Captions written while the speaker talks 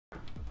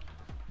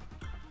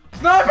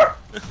Sniper!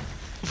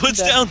 What's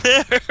down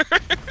there?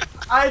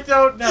 I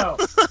don't know.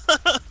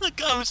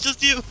 GaLm, it's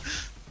just you.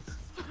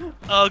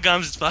 Oh,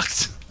 GaLm's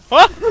fucked.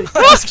 What?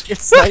 Just get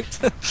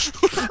sniped.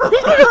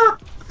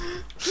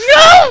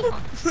 No!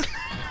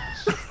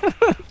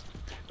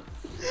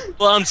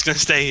 Well, I'm just gonna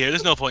stay here.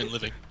 There's no point in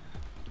living.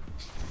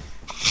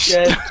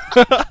 Shit.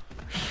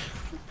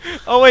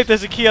 Oh wait,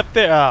 there's a key up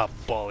there. Ah, oh,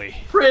 bully.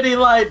 Pretty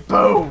light,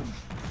 boom.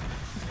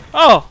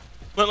 Oh,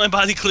 Let my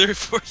body clear it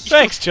for you.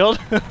 thanks, Chilled.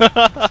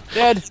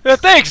 Dead.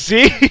 Thanks,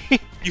 Z.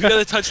 You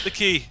gotta touch the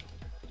key.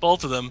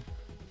 Both of them.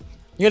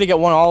 You gotta get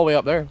one all the way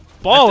up there.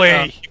 Bully.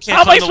 You can't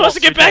How am I climb the supposed walls, to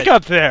get you're back dead.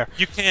 up there?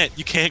 You can't.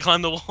 You can't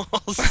climb the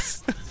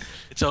walls.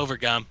 It's over,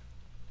 GaLm.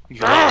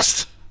 You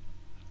lost.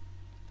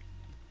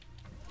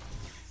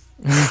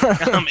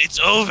 GaLm, it's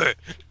over.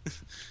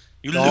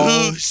 You No.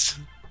 lose.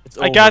 It's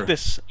I got over.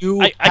 this.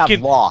 You I have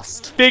can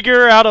lost.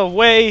 figure out a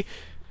way.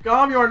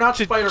 GaLm, you are not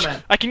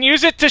Spider-Man. I can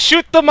use it to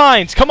shoot the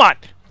mines. Come on.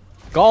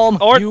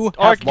 GaLm, you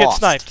Or have get lost.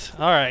 sniped.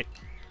 All right.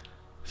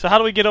 So how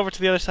do we get over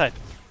to the other side?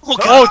 Oh,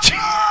 Oh,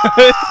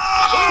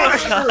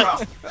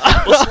 God.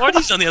 Well,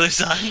 Smarty's on the other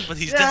side, but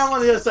he's Yeah, dead. I'm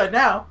on the other side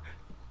now.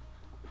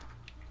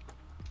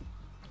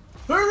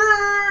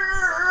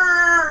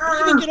 How do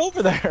you even get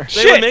over there?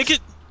 They Shit. would make it.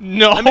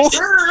 no. I missed it.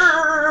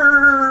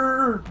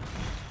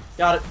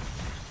 Got it.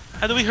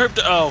 How do we hurt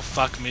the? Oh,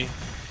 fuck me.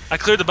 I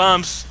cleared the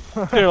bombs.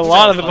 There are a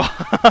lot of the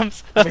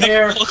bombs. I'm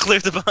here. I'll clear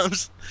the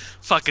bombs.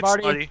 Fuck it,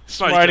 Smarty. Smarty.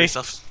 Smarty. Kill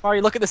yourself.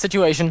 Alright, look at the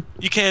situation.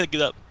 You can't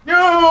get up.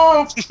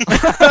 No!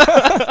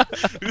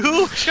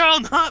 You shall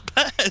not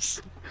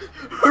pass.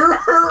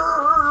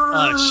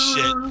 Oh,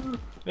 shit.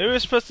 Maybe we're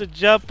supposed to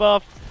jump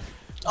off.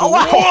 Oh,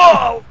 wow.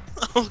 Whoa!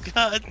 Oh,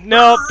 God.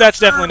 Nope, that's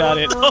definitely not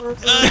it. Oh,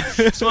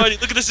 God. Smarty,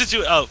 look at the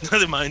situation. Oh,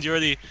 never mind. You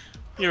already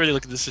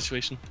look at the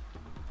situation.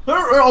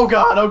 Oh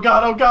god, oh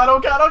god, oh god, oh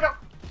god, oh god!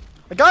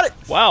 I got it.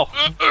 Wow.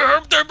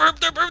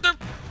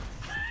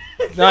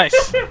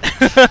 Nice.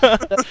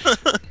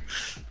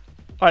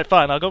 Alright,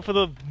 fine. I'll go for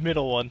the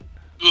middle one.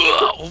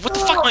 What the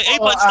fuck? My A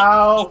button's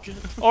Ow!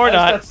 Or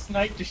not. That's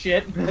sniped to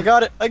shit. I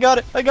got it. I got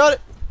it. I got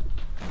it.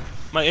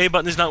 My A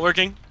button is not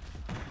working.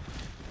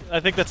 I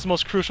think that's the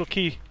most crucial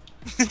key.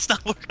 It's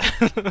not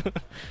working.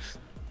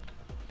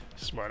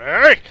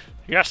 Smarty!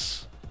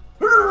 Yes!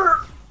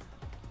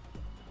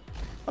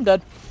 I'm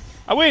dead.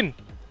 I win!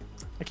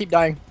 I keep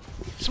dying.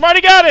 Smarty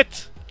got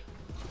it!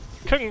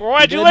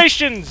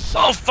 Congratulations!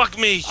 Oh, fuck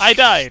me. I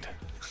died.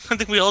 I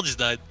think we all just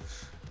died.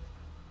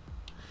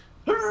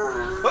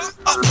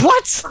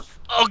 What?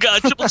 Oh,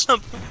 God. Triple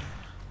jump.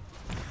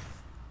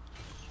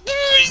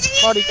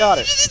 Already got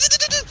it.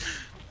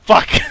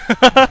 Fuck!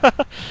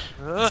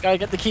 Just gotta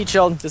get the key,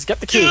 Chilled. Just get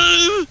the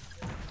key.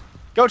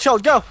 Go,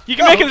 Chilled, go! You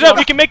can make the jump!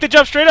 You can make the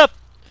jump straight up!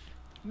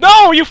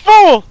 No, you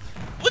fool!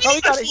 What do Oh, you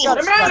he got it, he got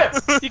it. I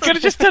made it! You could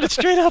have just done it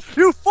straight up.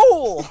 You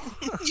fool!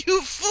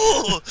 You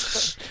fool!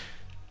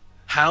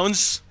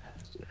 Hounds?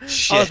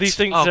 Shit. Oh, these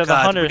things oh, are the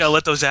God. hunters. We gotta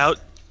let those out.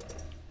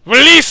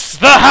 Release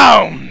the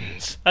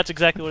hounds! That's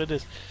exactly what it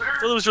is. I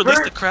thought it was release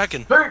the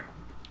Kraken. Hurt!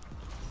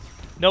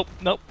 Nope,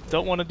 nope,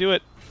 don't want to do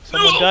it.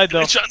 Someone No, died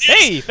though. good shot, yes.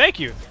 Hey, thank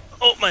you.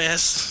 Oh, my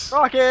ass.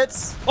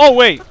 Rockets! Oh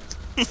wait.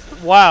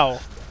 Wow.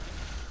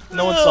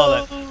 No one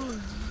saw that.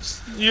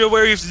 You're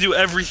aware you have to do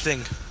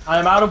everything. I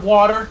am out of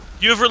water.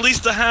 You have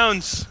released the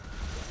hounds.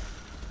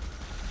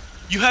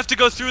 You have to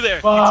go through there.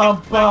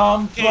 Bum,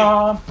 bum, game.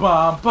 bum,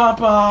 bum, bum,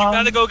 bum. You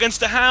gotta go against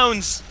the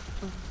hounds.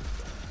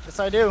 Yes,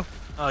 I do.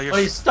 Oh, you're. Oh,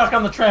 he's stuck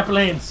on the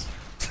trampolines.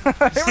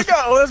 Here we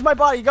go. There's my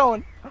body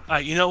going.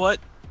 Alright, you know what?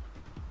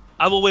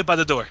 I will wait by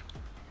the door.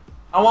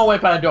 I won't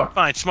wait by the door.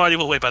 Fine, Smarty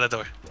will wait by the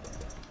door.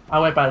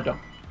 I'll wait by the door.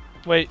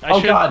 Wait, I Oh,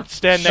 should God.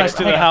 stand next Shit,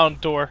 to the hang on.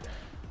 hound door.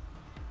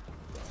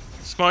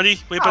 Smarty,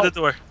 wait by Ow. the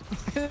door.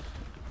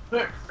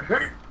 Oh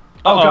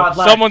Uh-oh, god,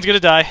 lag. someone's gonna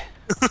die.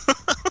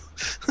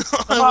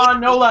 Come on,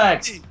 no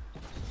lag.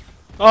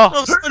 Oh,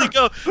 Oh, Smarty,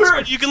 go!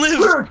 Smarty, you can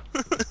live!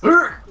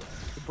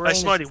 Alright,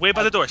 Smarty, wait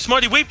by the door.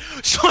 Smarty, wait!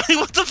 Smarty,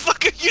 what the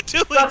fuck are you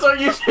doing? That's what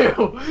you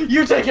do.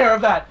 You take care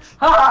of that.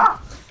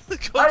 Ha!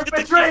 Go I get the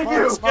betrayed key.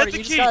 you. Smarty, the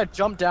you key. just gotta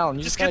jump down.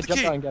 You Just just get gotta the jump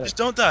key. down and get Just it.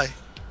 don't die.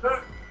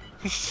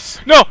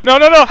 no, no,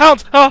 no, no,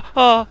 hounds!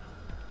 I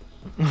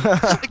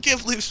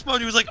can't believe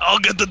Smarty was like, I'll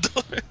get the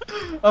door.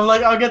 I'm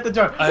like, I'll get the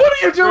door. I- What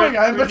are you doing?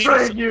 I'm we're needing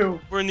betraying some-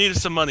 you. We're in need of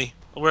some money.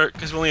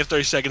 Because we only have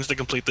 30 seconds to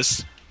complete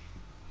this.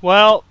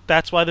 Well,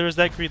 that's why there is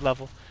that greed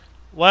level.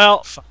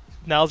 Well, Fuck.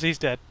 now Z's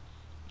dead.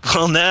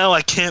 Well, now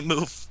I can't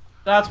move.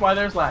 That's why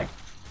there's lag.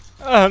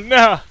 Oh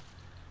no.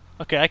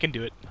 Okay, I can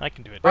do it. I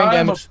can do it. Brain I'm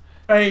damage.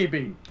 a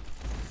baby.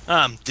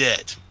 I'm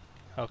dead.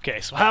 Okay,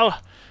 so how's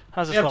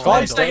this You have level 20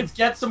 end? seconds.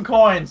 Get some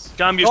coins.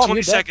 GaLm, you have Oh, 20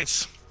 you're dead.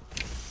 seconds.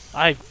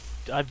 I've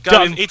Got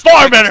done it, 18 far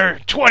seconds. better.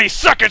 20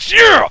 seconds.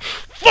 Yeah.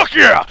 Fuck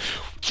yeah.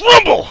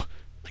 Rumble.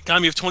 GaLm,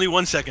 you have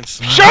 21 seconds.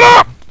 Shut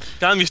up.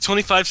 GaLm, you have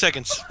 25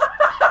 seconds.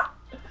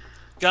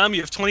 GaLm,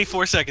 you have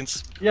 24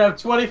 seconds. You have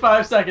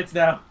 25 seconds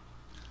now.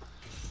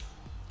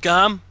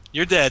 GaLm,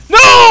 you're dead.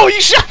 No, you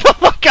shut the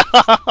fuck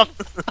up. I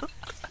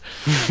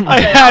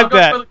Okay, I'll had go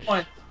that. for the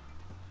coins.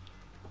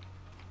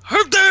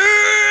 Herb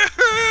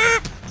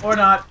derp! Or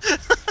not.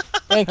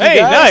 Thank you, Hey,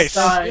 guys.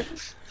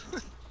 nice. Die.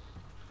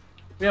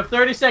 We have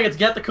 30 seconds.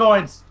 Get the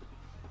coins.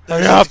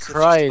 Hurry up.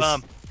 Christ.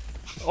 Bomb.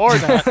 Or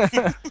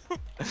not.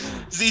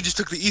 Z just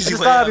took the I easy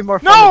just way thought out. it'd be more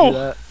fun No! to do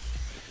that.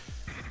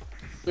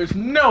 There's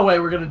no way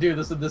we're gonna do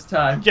this in this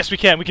time. Yes, we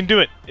can. We can do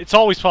it. It's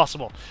always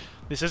possible.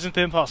 This isn't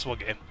the impossible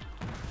game.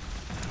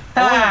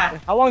 Ha!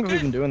 How long have we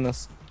been doing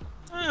this?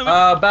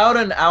 About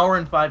an hour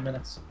and 5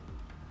 minutes.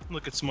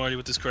 Look at Smarty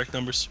with his correct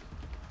numbers.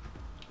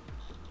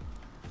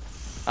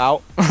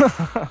 Out.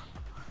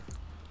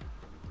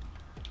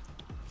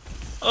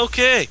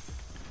 Okay.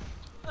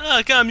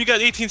 GaLm, you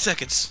got 18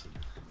 seconds.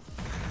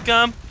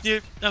 GaLm,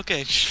 you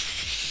okay?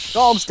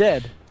 GaLm's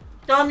dead.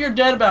 Tom, you're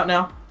dead about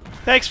now.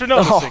 Thanks for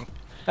noticing.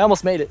 I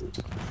almost made it.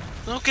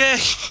 Okay.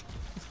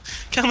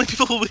 How many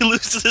people will we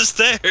lose to the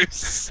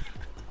stairs?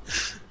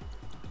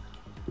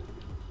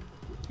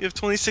 You have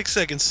 26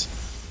 seconds.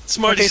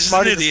 Smarty's just an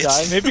Smarty idiot.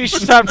 just died. Maybe you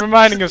should start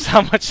reminding us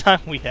how much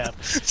time we have.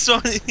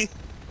 Smarty.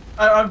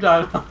 I'm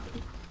done.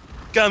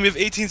 GaLm, you have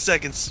 18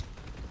 seconds.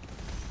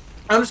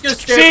 I'm just gonna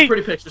stare at See? the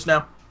pretty pictures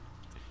now.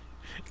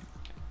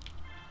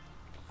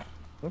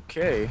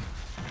 Okay.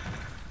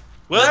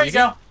 Well, There you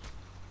go.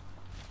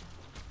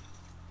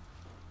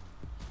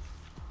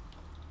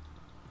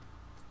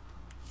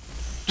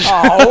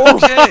 Oh.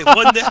 Okay,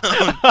 1 down.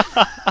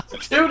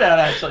 2 down,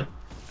 actually.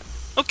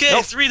 Okay,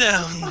 Nope. 3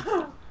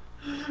 down.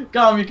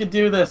 GaLm, you can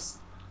do this.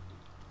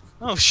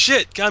 Oh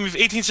shit, GaLm, you have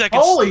 18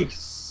 seconds. Holy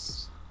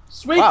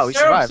sweet Wow, he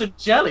syrups survived. and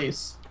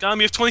jellies. GaLm,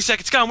 you have 20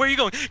 seconds. GaLm, where are you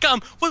going?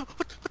 GaLm, what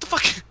the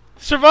fuck?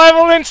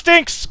 Survival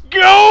instincts,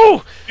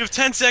 go! You have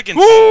 10 seconds.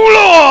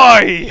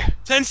 Ooloi!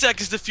 10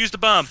 seconds to defuse the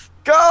bomb.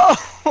 Go!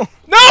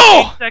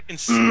 No!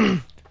 Seconds.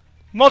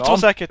 Multiple GaLm,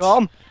 seconds.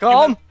 GaLm,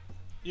 GaLm.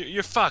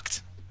 You're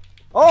fucked.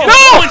 Oh! No!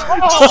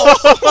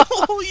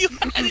 Oh, you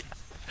had it.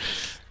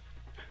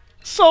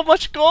 So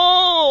much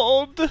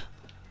gold!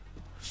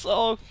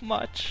 So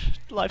much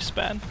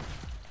lifespan.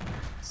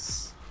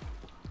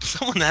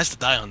 Someone has to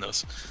die on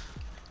those.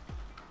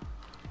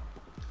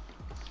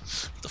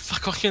 What the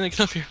fuck? Why can't I get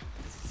up here?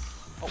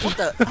 What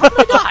the? How did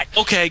I die?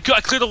 Okay, good.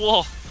 I cleared the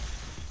wall.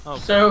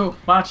 So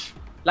much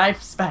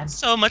lifespan.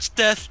 So much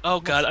death.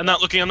 Oh god, I'm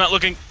not looking. I'm not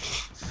looking.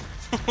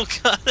 Oh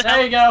god.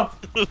 There you go.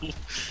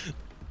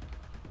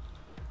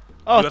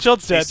 Oh, You have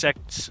Chill's 3 dead.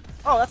 seconds.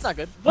 Oh, that's not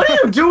good. What are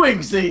you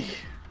doing, Z?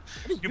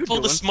 You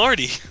pulled a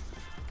Smarty.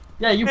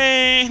 Yeah, you.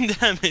 Brain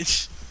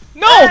damage.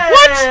 No!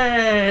 What?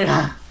 Hey!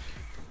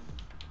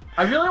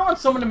 I really want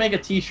someone to make a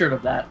T-shirt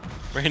of that.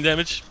 Brain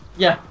damage.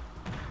 Yeah.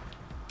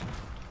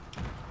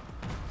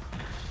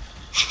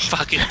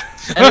 Fuck it.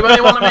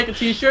 Anybody want to make a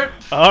T-shirt?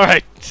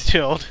 Alright,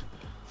 Chilled.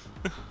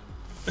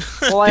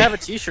 Well, I have a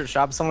T-shirt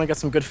shop. If someone gets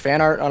some good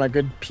fan art on a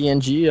good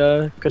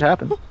PNG, could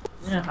happen.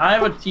 Yeah, I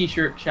have a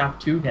T-shirt shop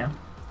too now.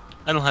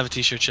 I don't have a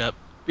t-shirt shop.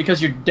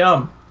 Because you're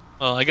dumb.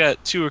 Well, I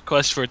got 2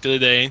 requests for it the other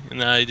day,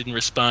 and I didn't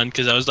respond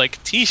because I was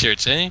like,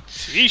 t-shirts, eh?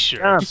 T-shirt.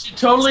 Yeah. You should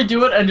totally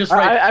do it and just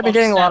write. I've been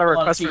getting a lot of Snap on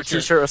requests for a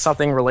T-shirt. T-shirt or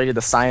something related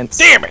to science.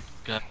 Damn it!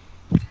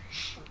 You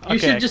Okay.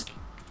 should just.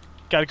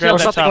 Gotta Or grab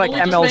that something top. like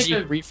Just MLG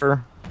make a-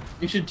 Reefer.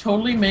 You should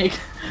totally make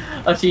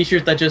a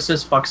T-shirt that just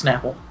says "fuck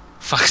Snapple."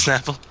 Fuck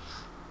Snapple.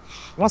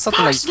 You want something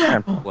Fuck like that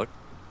in Snapple. public.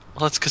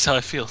 Well, that's because how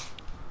I feel.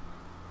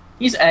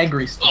 He's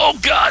angry. Still. Oh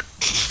god!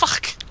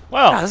 Fuck!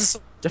 Well, God, this is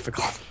so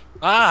difficult.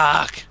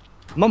 Fuck!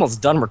 I'm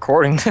almost done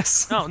recording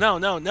this. No, no,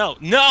 no, no,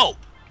 no!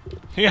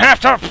 you have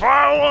to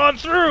follow on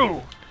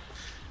through!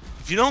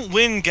 If you don't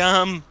win,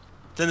 GaLm,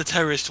 then the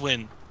terrorists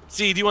win.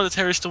 Z, do you want the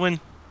terrorists to win?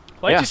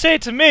 Why'd Yeah. you say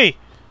it to me?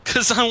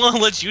 Because I want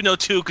to let you know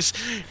too, because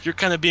you're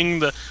kind of being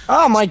the...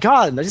 Oh my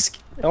god, it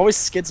always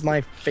skids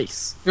my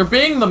face. You're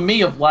being the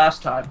me of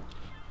last time.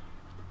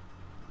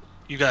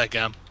 You got it,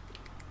 GaLm.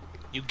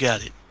 You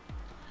got it.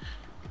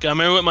 GaLm,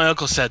 remember what my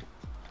uncle said.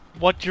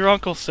 What'd your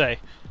uncle say?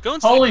 Go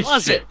into Holy the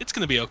closet. shit. It's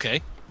gonna be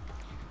okay.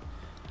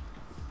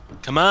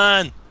 Come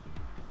on.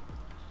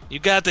 You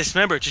got this.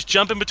 Remember, just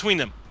jump in between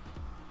them.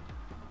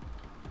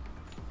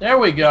 There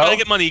we You go. gotta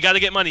get money. You gotta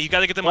get money. You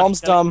gotta get the money.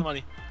 Mom's You gotta get dumb. the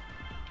money.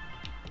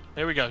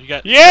 There we go. You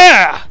got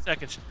Yeah!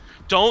 seconds.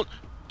 Don't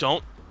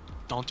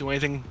do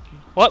anything.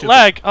 What stupid.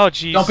 lag? Oh,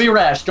 jeez. Don't be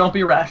rash. Don't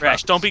be rash.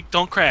 Crash.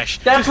 Don't crash.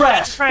 That's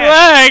rash.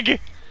 Lag!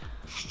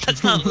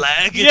 That's not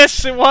lag.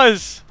 Yes, it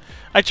was.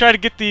 I tried to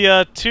get the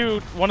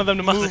one of them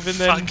to move, and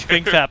then Motherfucker.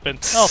 things happened.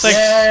 Oh, thanks.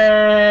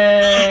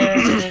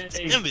 Yay!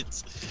 Damn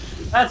it.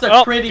 That's a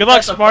Well, pretty. good luck,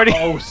 that's a- Smarty.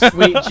 Oh,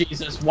 sweet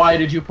Jesus! Why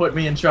did you put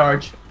me in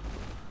charge?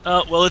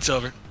 Well, it's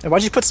over. Hey,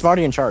 why'd you put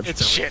Smarty in charge?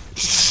 It's over.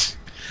 Shit.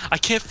 I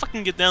can't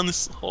fucking get down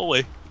this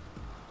hallway.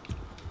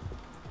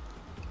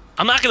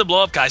 I'm not gonna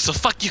blow up, guys. So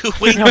fuck you.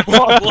 Wait.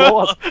 blow up, blow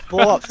up,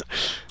 blow up.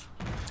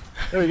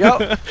 There we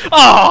go.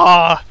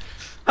 Ah!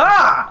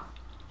 Ha!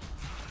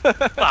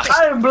 Fuck.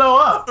 I didn't blow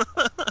up.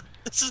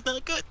 This is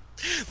not good.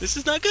 This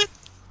is not good.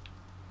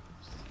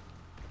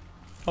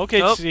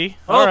 Okay, Oh. see.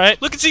 Oh,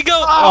 Alright. Look at Z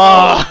go.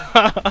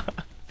 Ah.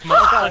 Come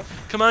on.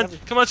 Come on.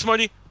 Come on,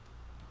 Smarty.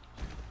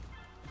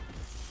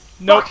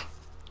 Nope. Fuck.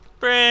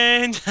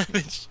 Brain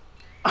damage.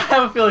 I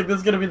have a feeling this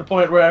is gonna be the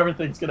point where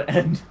everything's gonna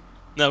end.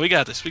 No, we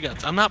got this. We got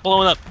this. I'm not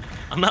blowing up.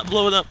 I'm not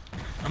blowing up.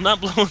 I'm not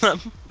blowing up.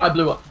 I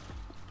blew up.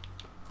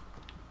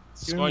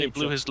 Smarty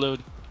blew his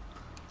load.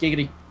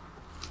 Giggity.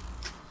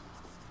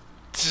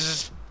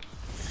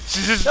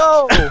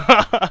 No!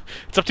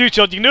 It's up to you,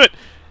 Chilled. You can do it.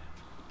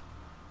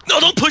 No,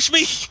 don't push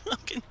me!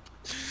 Okay.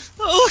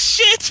 Oh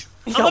shit!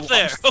 I'm up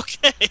there.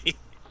 Okay.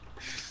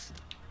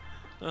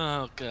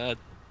 Oh god.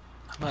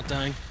 I'm not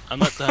dying. I'm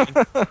not dying.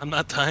 I'm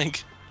not dying.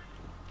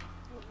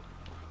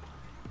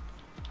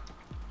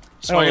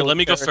 Smarty, let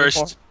me go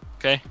first.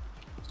 Okay.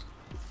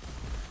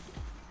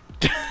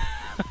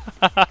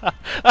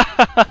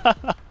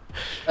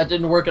 That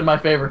didn't work in my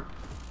favor.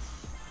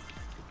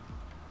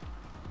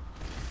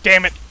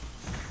 Damn it.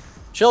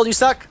 Chilled, you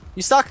suck.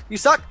 You suck. You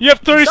suck. You have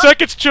 30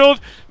 seconds, Chilled.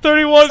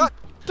 31, Suck.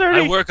 30,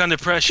 I work under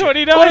pressure.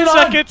 29 29,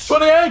 seconds.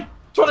 28,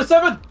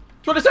 27,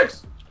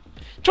 26.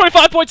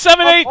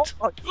 25.78.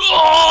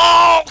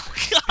 Oh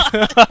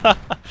god!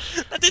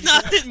 That did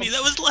not hit me.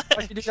 That was Why'd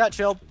lag. you do that,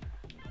 Chilled?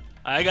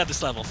 I got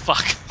this level.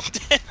 Fuck.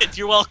 Damn it.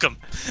 You're welcome.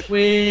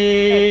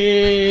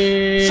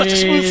 We. Such a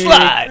smooth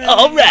slide.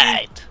 All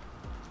right.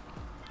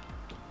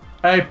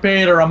 Hey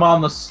Peter, I'm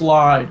on the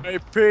slide. Hey,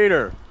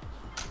 Peter.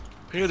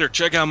 Peter,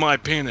 check out my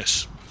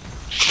penis.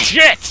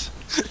 Shit.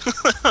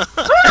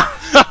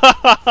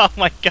 Oh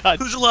my god.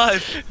 Who's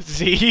alive?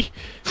 Z.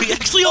 We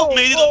actually all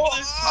made it over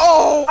this.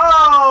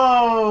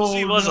 Oh!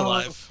 He was no.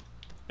 alive.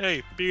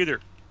 Hey, Peter.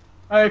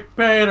 Hey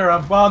Peter,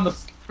 I'm on the.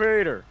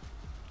 Peter.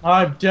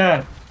 I'm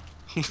dead.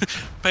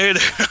 Peter,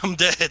 I'm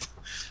dead.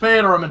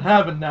 Peter, I'm in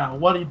heaven now.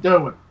 What are you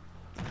doing?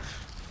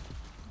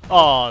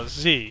 Aw,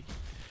 Z.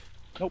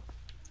 Nope.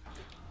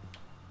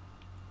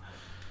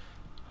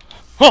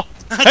 Oh,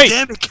 God hey.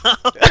 damn it, Cal.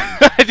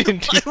 I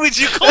didn't do Why would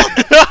you call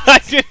that? I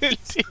didn't do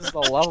This is the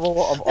level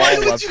of all Why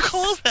would levels. you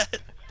call that?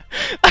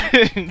 I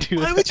didn't do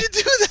Why that. would you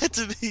do that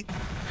to me?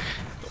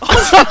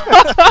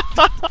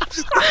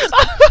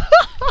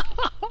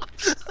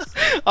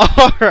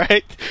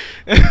 Alright.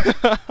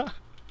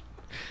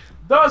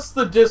 Thus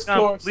the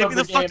discourse leave of me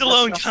the the fuck game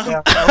alone, has Tom. come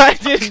down. I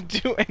didn't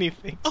do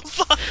anything. Oh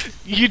fuck!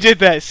 You did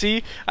that,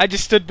 see? I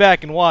just stood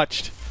back and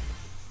watched.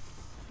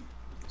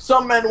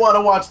 Some men want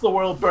to watch the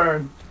world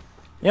burn.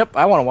 Yep,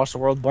 I want to watch the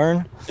world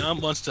burn. Tom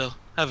wants to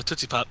have a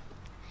Tootsie Pop.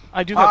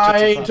 I do have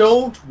Tootsie I Pops.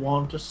 don't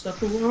want to set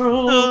the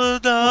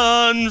world.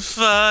 On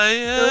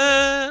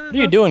fire. What are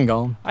you doing,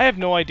 GaLm? I have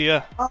no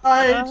idea.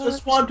 I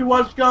just want to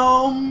watch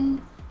GaLm.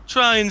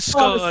 Try and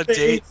score a space.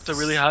 date with a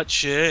really hot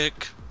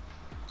chick.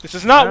 This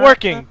is not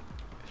working.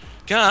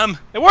 Come,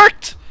 It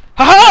worked!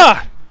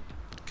 Haha!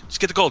 just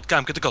get the gold.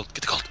 Come, get the gold.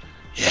 Get the gold.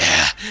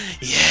 Yeah,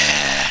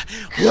 yeah.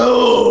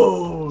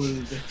 Gold.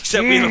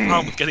 Except we have a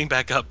problem with getting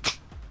back up.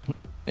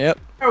 Yep.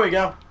 There we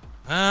go.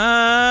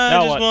 I Now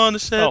just what? want to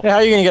say. Oh. Yeah, how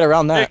are you gonna get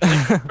around that?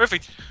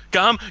 Perfect.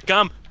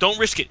 GaLm, don't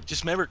risk it.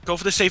 Just remember, go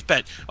for the safe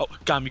bet. Oh,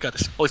 GaLm, you got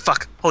this. Holy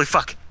fuck. Holy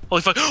fuck.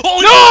 Holy fuck.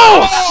 Holy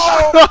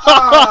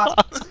Oh!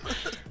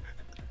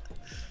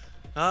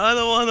 I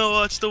don't want to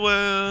watch the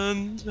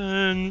world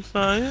turn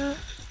fire.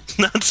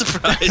 Not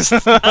surprised.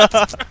 Not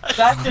surprised.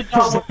 That did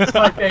not work in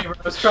my favor.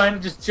 I was trying to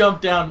just jump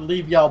down and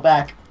leave y'all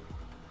back.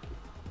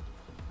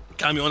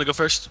 GaLm, you want to go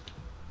first?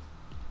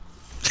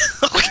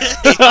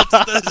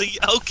 Okay.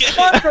 Okay.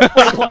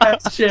 Wonderful plan,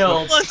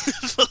 Chilled.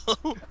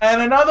 Wonderful.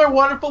 And another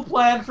wonderful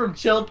plan from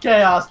Chilled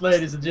Chaos,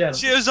 ladies and gentlemen.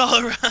 Cheers all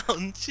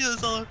around.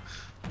 Cheers all.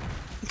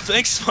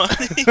 Thanks,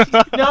 Smarty.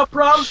 No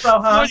problem,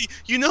 bro, huh? Smarty,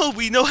 you know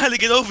we know how to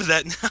get over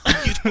that now.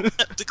 You don't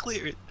have to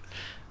clear it.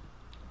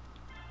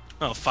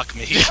 Oh fuck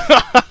me.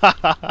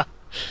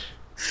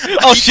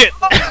 Oh shit!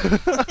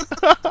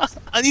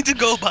 I need to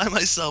go by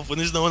myself when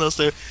there's no one else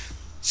there.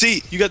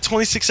 See, you got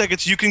 26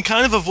 seconds. You can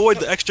kind of avoid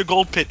the extra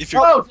gold pit if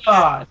you're. Oh,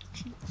 God.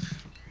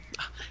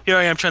 Here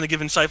I am trying to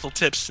give insightful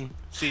tips and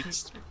see.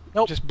 It's...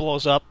 Just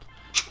blows up.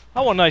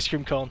 I want an ice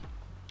cream cone.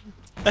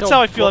 That's Don't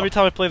how I feel every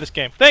time I play this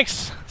game.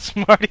 Thanks,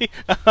 Smarty.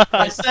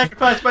 I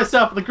sacrificed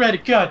myself for the greater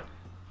good.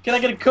 Can I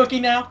get a cookie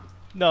now?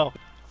 No.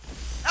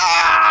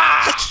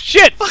 Ah!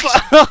 Shit! Fuck!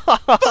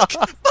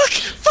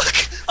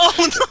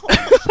 Oh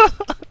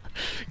no!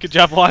 Good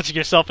job launching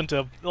yourself into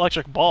an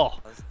electric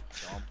ball.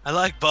 I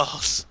like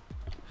balls.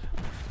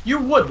 You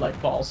would like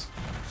balls.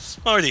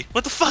 Smarty,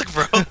 what the fuck,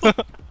 bro?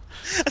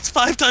 That's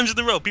 5 times in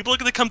a row. People are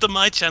gonna come to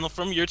my channel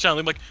from your channel.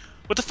 I'm like,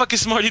 what the fuck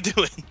is Smarty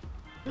doing?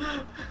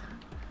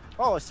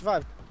 Oh, I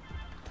survived.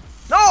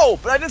 No,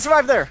 but I didn't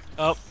survive there.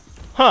 Oh,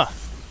 Huh.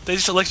 they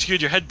just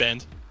electrocuted your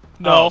headband.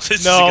 No, Oh, this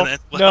is no, gonna end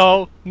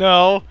well.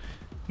 no,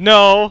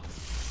 no,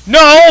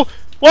 no!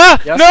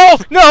 What? Yes. No,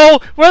 no!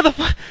 Where the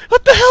fuck?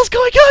 What the hell's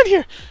going on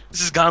here?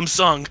 This is GaLm's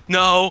song.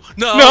 No,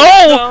 no,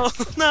 No!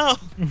 no.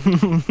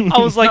 I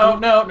was like, No,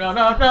 no, no,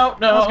 no, no,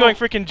 no. I was going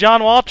freaking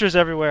John Walters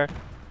everywhere.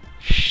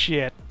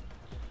 Shit.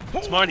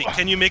 Smarty,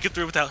 can you make it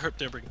through without herp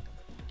dubbing?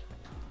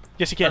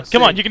 Yes, you can. Let's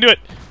Come see. on, you can do it.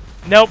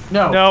 Nope.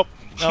 No. Nope.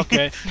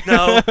 Okay.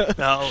 No,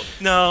 no,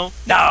 no.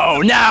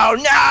 No, no,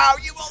 no!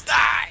 You will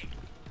die.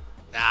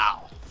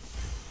 Now.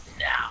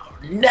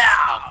 No.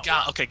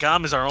 Okay,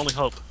 GaLm is our only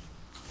hope.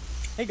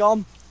 Hey,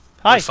 GaLm.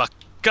 Hi. Oh, fuck.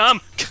 GaLm!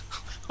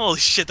 Holy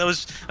shit, that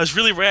was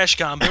really rash,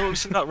 GaLm. Remember what we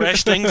said about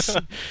rash things?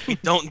 We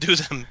don't do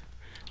them.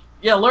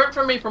 Yeah, learn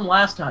from me from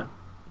last time.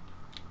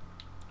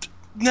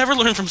 Never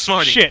learn from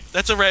Smarty. Shit.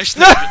 That's a rash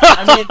thing.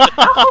 I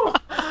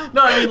mean,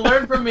 no, I mean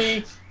learn from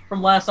me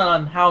from last time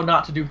on how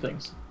not to do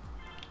things.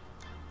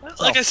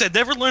 Like I said,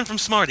 never learn from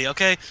Smarty,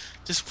 okay?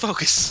 Just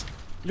focus.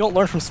 You don't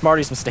learn from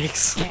Smarty's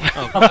mistakes.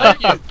 Oh, Oh,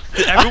 thank you,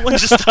 did everyone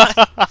just die?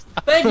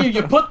 thank you.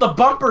 You put the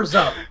bumpers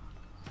up.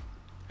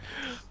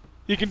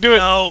 You can do it.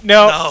 No,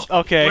 No.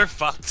 Okay. We're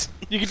fucked.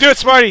 You can do it,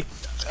 Smarty.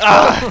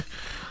 Ah.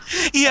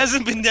 He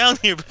hasn't been down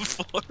here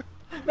before.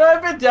 No,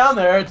 I've been down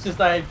there. It's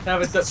just I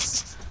haven't done.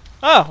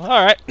 Oh,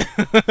 all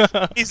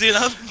right. Easy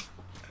enough.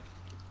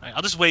 Alright,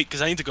 I'll just wait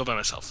because I need to go by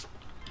myself.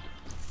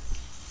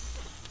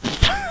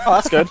 Oh,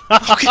 that's good.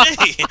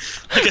 Okay.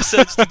 Like I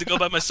said, I just need to go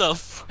by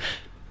myself.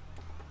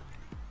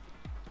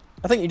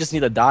 I think you just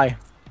need to die.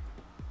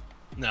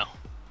 No.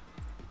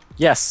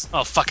 Yes.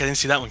 Oh fuck! I didn't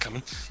see that one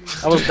coming.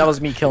 That was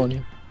me killing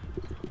you.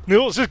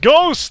 Nils is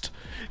ghost,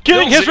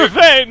 getting Nils, his you're-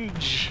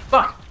 revenge.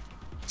 Fuck!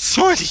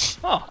 Smarty.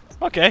 Oh,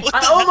 okay. What I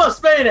the hell?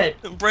 almost made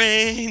it.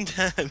 Brain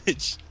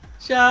damage.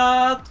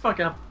 Shut the fuck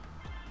up.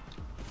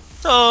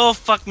 Oh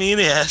fuck me in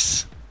the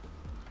ass.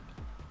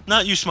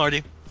 Not you,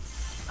 Smarty.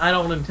 I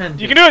don't intend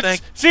to. You can do it.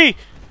 Thank- See,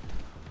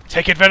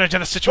 take advantage of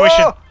the situation.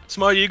 Oh!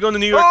 Smarty, you going to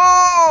New York?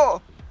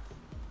 Oh!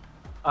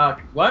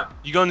 What?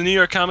 You going to New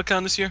York Comic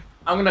Con this year?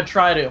 I'm gonna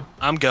try to.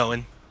 I'm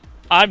going.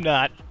 I'm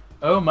not.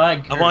 Oh my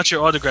god. I want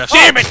your autograph.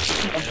 Damn it!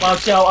 I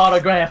want your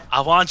autograph. I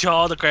want your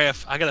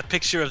autograph. I got a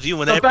picture of you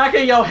and The every. back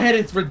of your head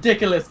is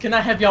ridiculous. Can I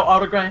have your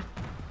autograph?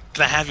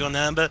 Can I have your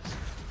number?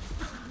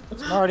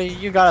 Smarty,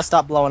 you gotta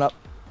stop blowing up.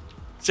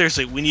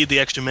 Seriously, we need the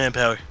extra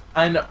manpower.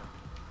 I know.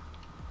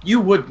 You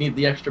would need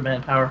the extra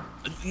manpower.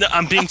 No,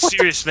 I'm being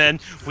serious, man.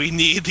 We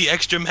need the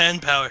extra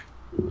manpower.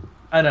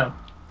 I know.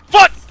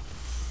 Fuck!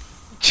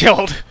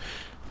 Chilled.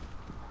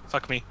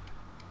 Fuck me.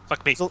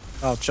 Fuck me.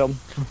 Oh, chill.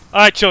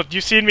 All right, chilled.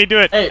 You've seen me do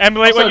it. Hey,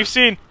 Emulate what also- you've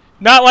seen.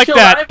 Not like Chilled,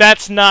 that.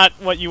 That's not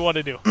what you want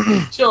to do.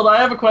 Chilled, I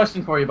have a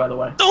question for you, by the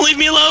way. Don't leave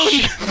me alone!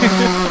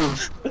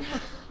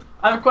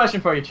 I have a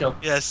question for you, Chilled.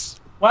 Yes.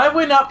 Why have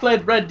we not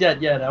played Red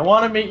Dead yet? I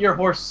want to meet your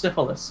horse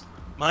Syphilis.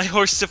 My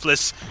horse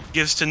syphilis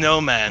gives to no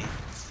man.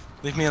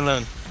 Leave me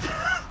alone.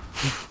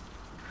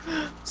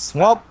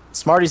 Well,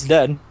 Smarty's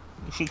dead.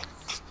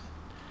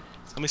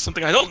 Tell me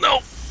something I don't know.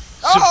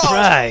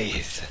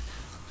 Surprise.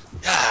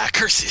 Ah,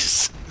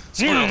 curses.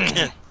 Spoiled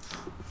again.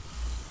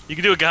 You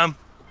can do it, GaLm.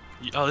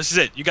 Oh, this is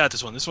it. You got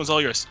this one. This one's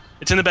all yours.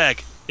 It's in the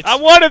bag. It's... I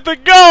wanted the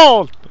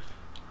gold.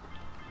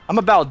 I'm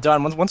about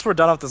done. Once we're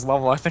done with this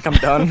level, I think I'm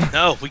done.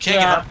 No, we can't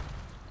Yeah. get up.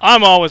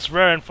 I'm always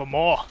raring for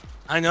more.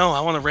 I know.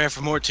 I want to rare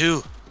for more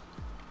too.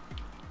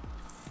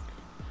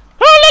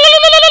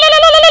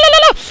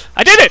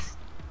 I did it.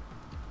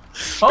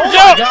 Oh No!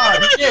 my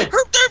god, he did.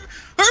 Herp derp!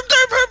 Herp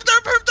derp! Herp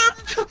derp! Herp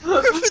derp!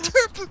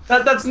 Herp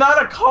derp! That's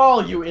not a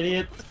call, you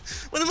idiot.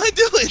 What am I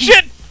doing?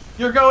 Shit.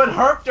 You're going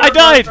herp derp. I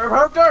died.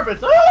 Herp derp.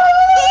 It's,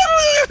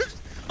 ah!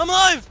 I'm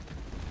alive!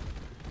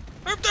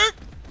 Herp derp!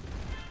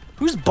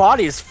 Whose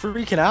body is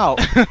freaking out?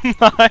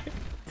 My-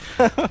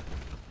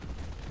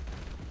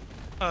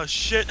 Oh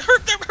shit! Herp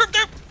derp! Herp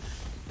derp!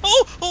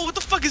 Oh! Oh! What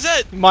the fuck is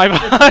that? My body.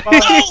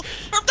 Oh!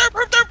 Herp derp!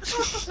 Herp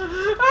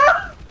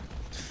derp!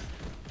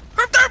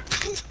 Herp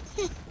derp!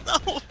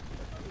 No!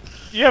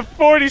 You have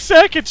 40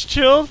 seconds,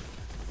 chill.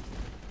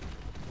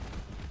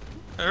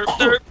 Herp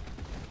derp!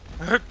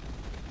 Herp!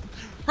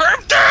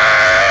 Herp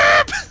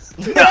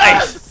derp!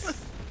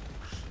 Yes!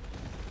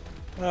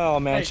 Oh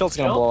man, Hey, Chilt's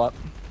gonna Chill? blow up.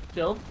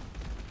 Chilled.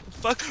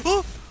 Fuck!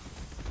 Oh!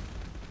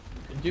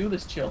 You can do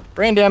this, Chill.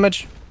 Brain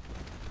damage.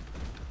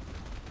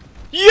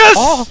 Yes.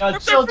 Oh, God,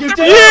 Chill, you did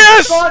it!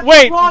 Yes! Run,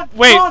 Wait, run,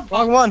 wait. run.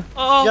 wrong one.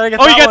 Oh! You gotta get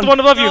Oh, that you got the one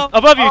above you. No.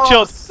 Above you, Oh,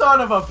 chill.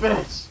 son of a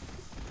bitch.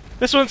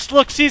 This one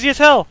looks easy as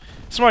hell.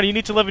 Smarty, you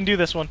need to live and do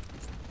this one.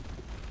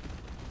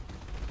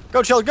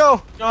 Go, Chill,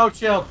 go. Go,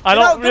 Chill. I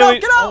Get don't out, really.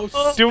 Get out, get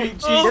out. Oh, Do- sweet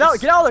Get out,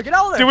 Jesus. get out of there, get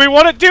out of there. Do we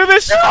want to do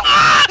this?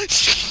 Ah!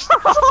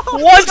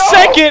 1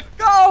 second.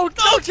 Go,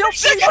 No, Chill, 3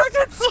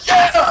 seconds!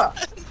 Yeah!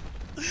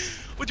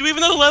 Wait, do we have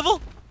another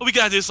level? Oh, we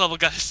gotta do this level,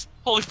 guys.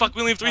 Holy fuck,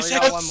 we only have 3 Oh, we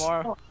seconds. got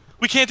one more.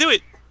 We can't do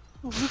it.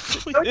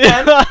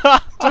 Again.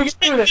 We can do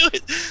Can't this. do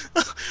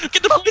it.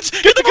 Get the points!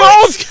 Get the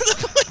points! Get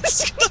the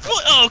points! Get the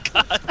points! Oh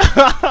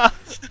god.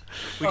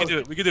 We can do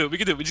it. We can do it. We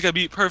can do it. We just gotta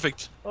be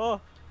perfect. Oh.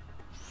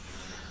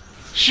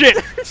 Shit.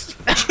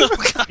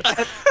 Oh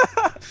god.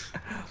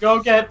 Go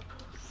get.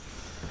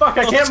 Fuck,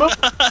 I can't move.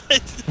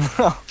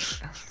 God.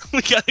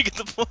 We gotta get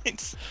the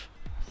points.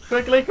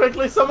 Quickly,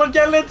 quickly, someone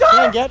get it Can't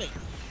done. get it.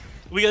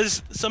 We gotta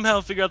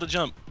somehow figure out the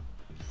jump.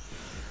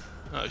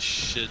 Oh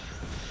shit.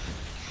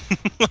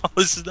 Oh,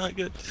 this is not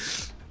good.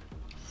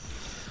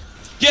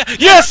 Yeah.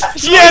 Yes.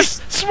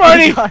 Yes.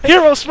 Smarty. Nice.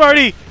 Hero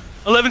Smarty.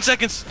 11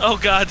 seconds. Oh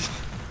god.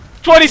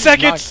 20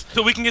 seconds.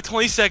 So we can get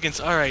 20 seconds.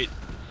 All right.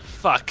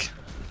 Fuck.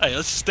 All right.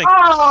 Let's just think.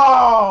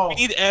 Oh! We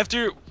need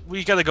after.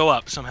 We gotta go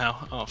up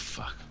somehow. Oh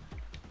fuck.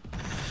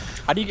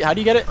 How do you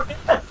get it?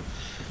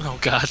 Oh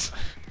god.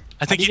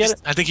 I think you he get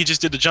just, I think he just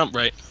did the jump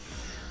right.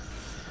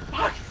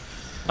 Fuck.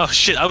 Oh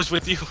shit, I was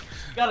with you.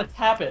 You gotta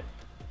tap it.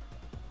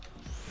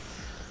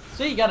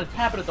 See, you gotta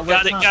tap it at the right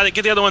Got it, time. got it.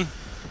 Get the other one.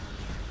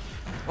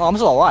 Oh, I'm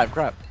still alive.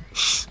 Crap.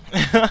 You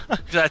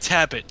gotta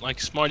tap it like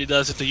Smarty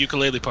does at the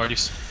ukulele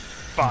parties.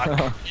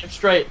 Fuck. Aim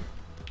straight.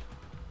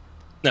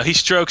 No, he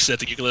strokes at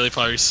the ukulele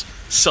parties.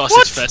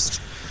 Sausage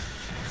fest.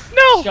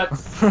 No! Shut.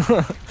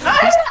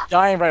 He's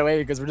dying right away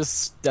because we're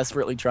just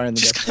desperately trying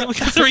to Just get. we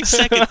got 3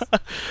 seconds.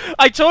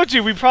 I told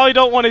you, we probably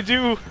don't want to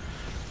do...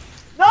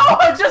 No,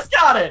 I just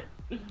got it.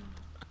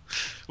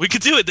 We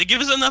could do it. They give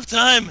us enough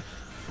time.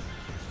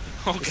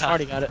 Oh god.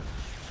 Already got it.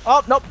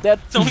 Oh nope, dead.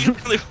 So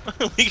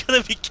we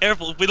gotta be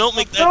careful. If we don't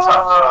make that.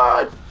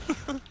 God!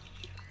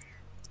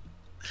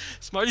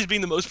 Smarty's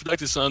being the most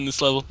productive son on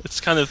this level.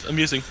 It's kind of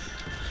amusing.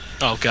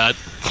 Oh god.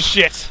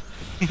 Shit.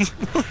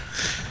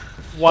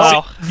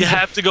 Wow. See, you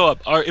have to go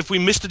up. Or if we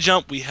miss the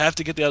jump, we have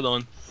to get the other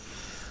one.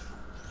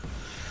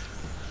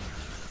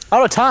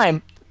 Out of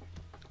time.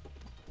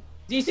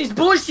 DC's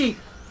bullshit.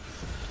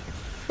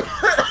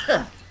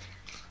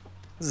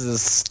 This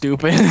is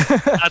stupid.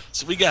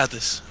 We got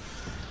this.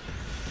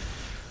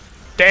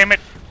 Damn it,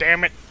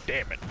 damn it,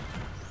 damn it.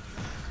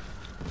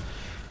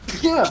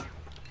 Yeah.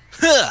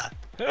 Huh.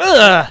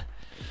 Ugh.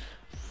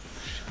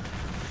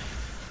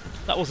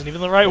 That wasn't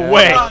even the right Yeah.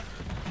 way. I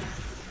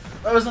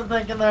wasn't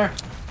thinking there.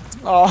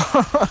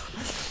 Oh.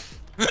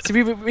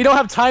 See, we don't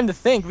have time to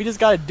think. We just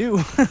gotta do.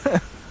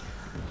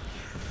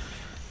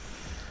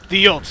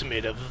 The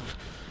ultimate of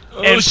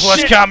Oh, N plus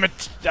shit.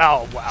 comment.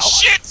 Oh wow.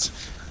 Shit!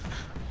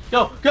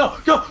 Go, go,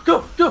 go,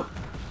 go, go.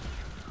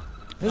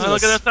 This I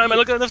look at enough time. I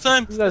look at enough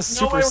time. This is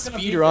a No way super we're gonna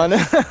speed beat run. I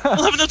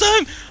don't have enough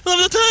time. I don't have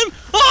enough time.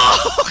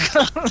 Oh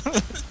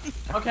god.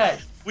 Okay.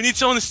 We need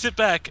someone to sit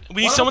back.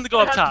 We need One of someone us to go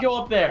up has top. To go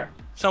up there.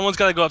 Someone's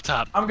got to go up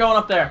top. I'm going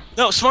up there.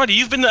 No, Smarty,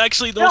 you've been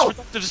actually the No. most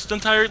productive this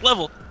entire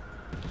level.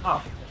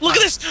 Oh. Look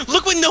at this!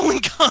 Look when no one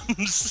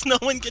comes! No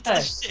one gets Hey.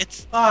 the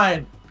shit.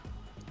 Fine.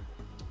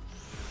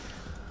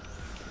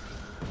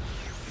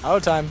 Out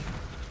of time.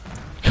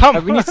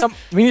 Come. We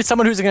need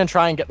someone who's gonna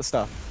try and get the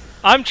stuff.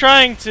 I'm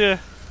trying to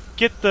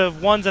get the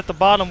ones at the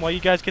bottom while you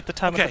guys get the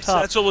time Okay, at the so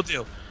top. that's what we'll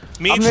do.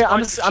 Me I'm, and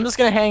gonna, Smarty, I'm just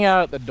gonna hang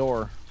out at the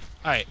door.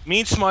 Alright, me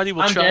and Smarty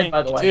will I'm try dead, and...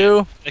 by the way.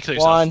 2, Kill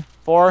yourself. 1,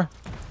 4,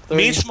 3.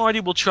 Me and Smarty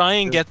will try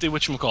and get the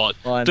whatchamacallit,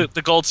 One.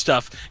 the gold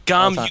stuff. All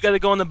GaLm, time. you gotta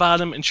go on the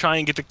bottom and try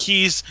and get the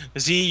keys.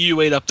 Z, you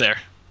wait up there.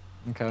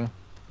 Okay.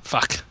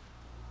 Fuck.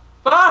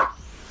 Fuck!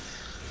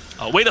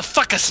 Oh, wait a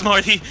fuck us,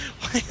 Smarty!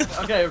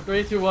 Okay,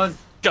 3, 2, 1.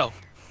 Go.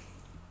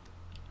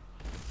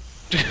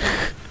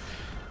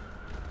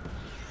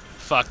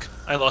 Fuck.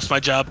 I lost my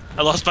job.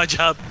 I lost my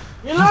job.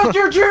 You lost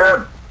your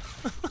job!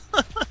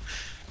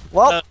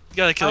 Well, You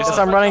gotta kill I guess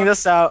yourself. I'm running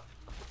this out.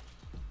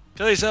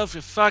 Kill yourself,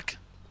 you fuck.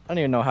 I don't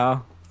even know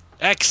how.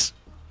 X.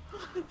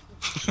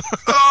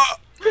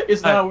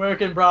 It's not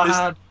working,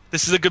 bro.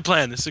 This is a good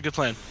plan. This is a good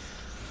plan.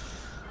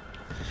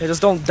 They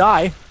just don't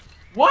die.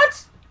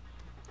 What?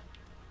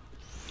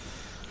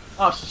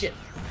 Oh, shit.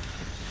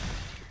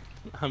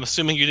 I'm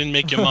assuming you didn't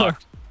make your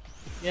mark.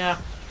 Yeah.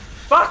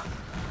 Fuck!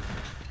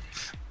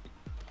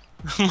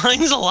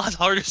 Mine's a lot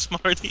harder,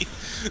 Smarty.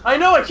 I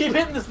know, I keep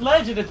hitting this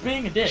ledge and it's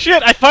being a dick.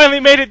 Shit! I finally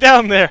made it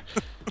down there.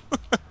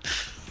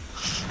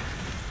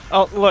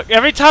 Oh look!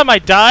 Every time I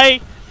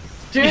die,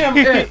 Damn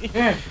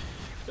it!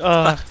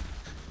 And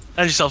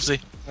yourself, Z.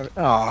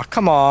 Oh,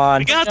 come on.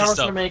 We got Now this, we're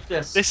gonna though. make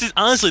this. This is,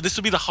 honestly, this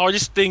would be the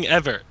hardest thing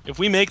ever. If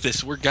we make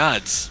this, we're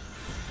gods.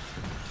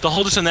 They'll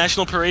hold us a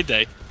national parade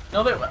day.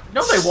 No, they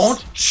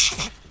won't.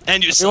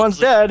 And yourself. Everyone's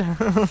dead.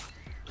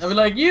 They'll be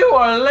like, you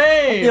are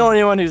lame! The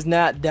only one who's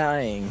not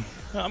dying.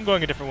 I'm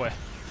going a different way.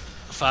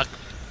 Fuck.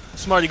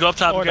 Smarty, go up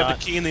top Or and grab not.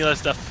 the key and the other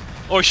stuff.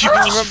 Or you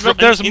can just run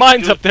There's into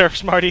mines it. up there,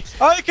 Smarty.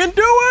 I can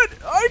do it!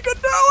 I can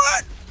do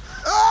it!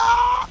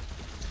 Ah!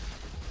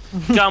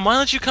 GaLm, why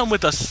don't you come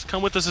with us?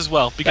 Come with us as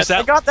well. Because I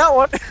that got that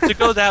one. to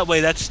go that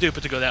way, that's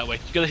stupid to go that way.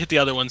 You gotta hit the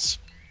other ones.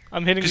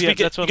 I'm hitting Because the. you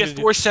get, That's what you I'm get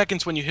gonna 4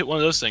 seconds when you hit one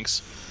of those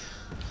things.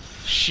 do.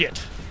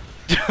 Shit.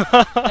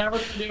 Never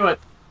gonna do it.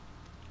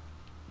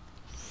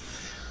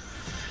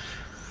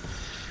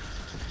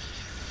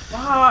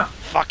 Ah!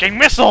 Fucking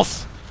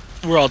missiles!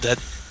 We're all dead.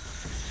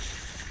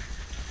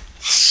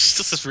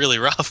 This is really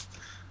rough.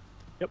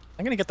 Yep,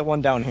 I'm gonna get the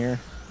one down here.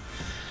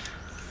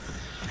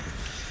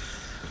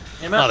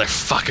 Damn it.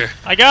 Motherfucker.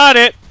 I got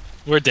it.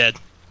 We're dead.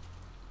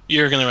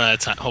 You're gonna run out of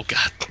time. Oh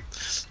god.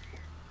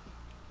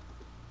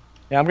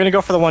 Yeah, I'm gonna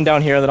go for the one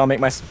down here, then I'll make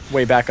my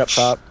way back up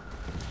top.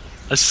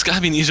 There's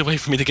gotta be an easier way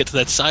for me to get to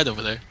that side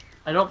over there.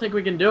 I don't think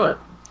we can do it.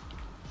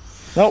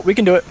 No, we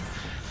can do it.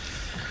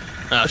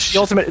 Oh It's shit.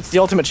 the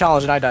ultimate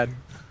challenge, and I died.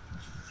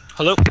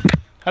 Hello?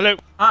 Hello.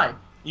 Hi.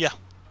 Yeah.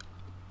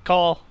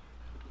 Call.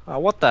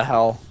 What the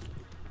hell?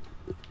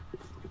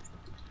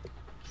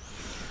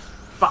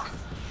 Fuck.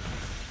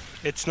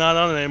 It's not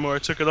on anymore. I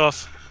took it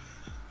off.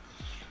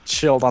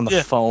 Chilled on the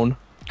Yeah. phone.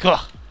 Ugh.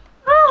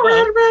 Oh,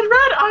 red,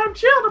 I'm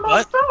chilling on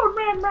my What? phone,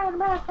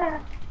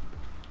 man.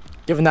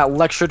 Giving that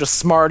lecture to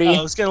Smarty.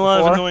 I was getting a lot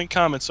of before. annoying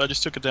comments, so I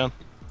just took it down.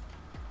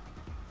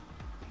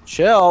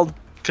 Chilled.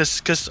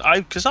 Cause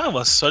I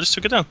was, so I just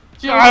took it down.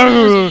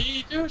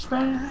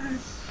 Douchebag.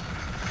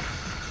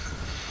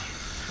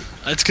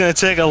 It's gonna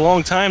take a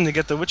long time to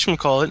get the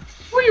whatchamacallit.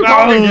 What are you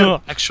talking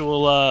to?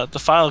 Actual the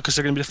file, because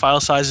they're gonna be the file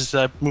sizes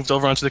that I moved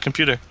over onto the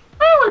computer.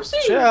 Oh, I've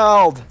seen.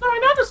 Chilled. No,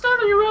 I understand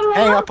that you read it.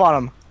 Hang up on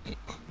him.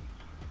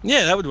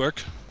 Yeah, that would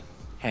work.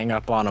 Hang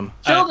up on him.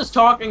 Chill is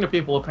talking to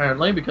people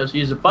apparently because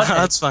he's a butthead.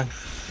 That's fine.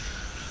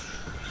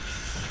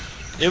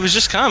 It was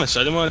just comments,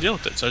 so I didn't want to deal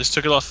with it, so I just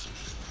took it off.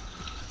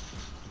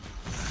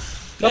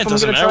 Yeah, Nope, it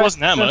doesn't matter. It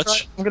wasn't that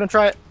much. I'm gonna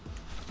try it.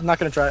 I'm not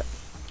gonna try it.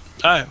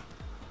 Alright.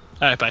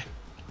 Alright, bye.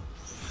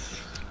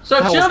 So What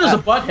the hell Chilled was is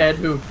a that? butthead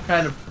who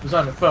kind of was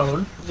on the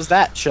phone, What was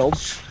that, Chilled?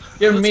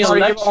 giving me a Sorry,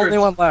 you're the lecture. only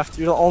one left.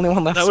 You're the only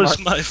one left. That was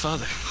Smart. my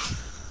father.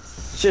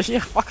 Yeah,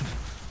 fuck him.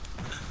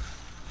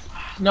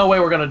 No way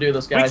we're gonna do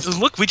this, guys.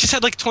 Look, we just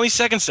had like 20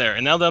 seconds there,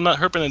 and now that I'm not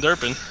herping and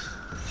derping.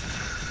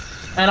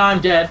 And I'm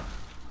dead.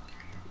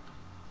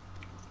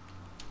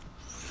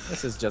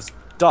 This is just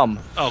dumb.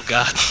 Oh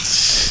god.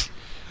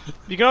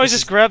 You can always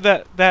just grab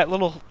that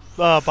little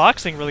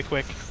box thing really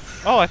quick.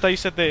 Oh, I thought you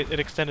said it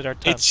extended our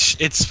time.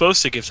 It's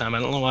supposed to give time. I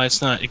don't know why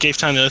it's not. It gave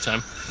time the other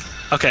time.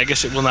 Okay, I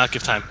guess it will not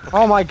give time.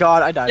 Oh my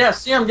god, I died. Yeah,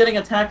 see, I'm getting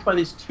attacked by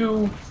these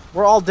two.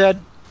 We're all dead.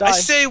 Die. I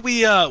say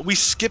we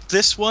skip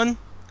this one,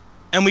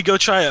 and we go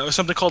try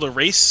something called a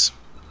race.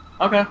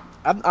 Okay.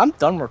 I'm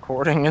done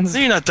recording and No,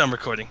 you're not done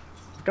recording.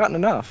 I've gotten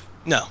enough.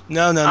 No.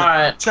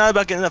 Alright. It's not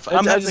about getting enough.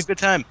 I'm having a good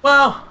time.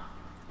 Well,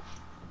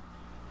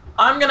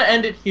 I'm gonna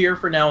end it here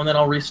for now, and then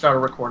I'll restart a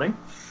recording.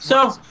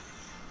 So,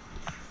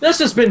 this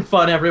has been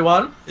fun,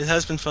 everyone. It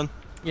has been fun.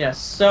 Yes.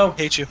 So,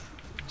 Hate you.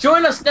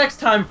 join us next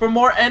time for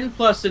more N+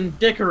 and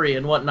dickery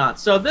and whatnot.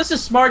 So, this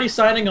is Smarty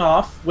signing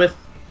off with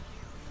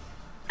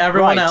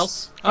everyone Right.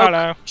 else.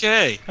 Hello.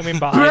 Okay. I mean,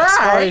 bye. Right.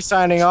 Smarty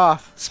signing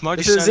off.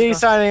 Smarty This is Z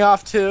signing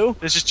off too.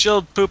 This is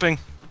chilled pooping.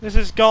 This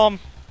is GaLm.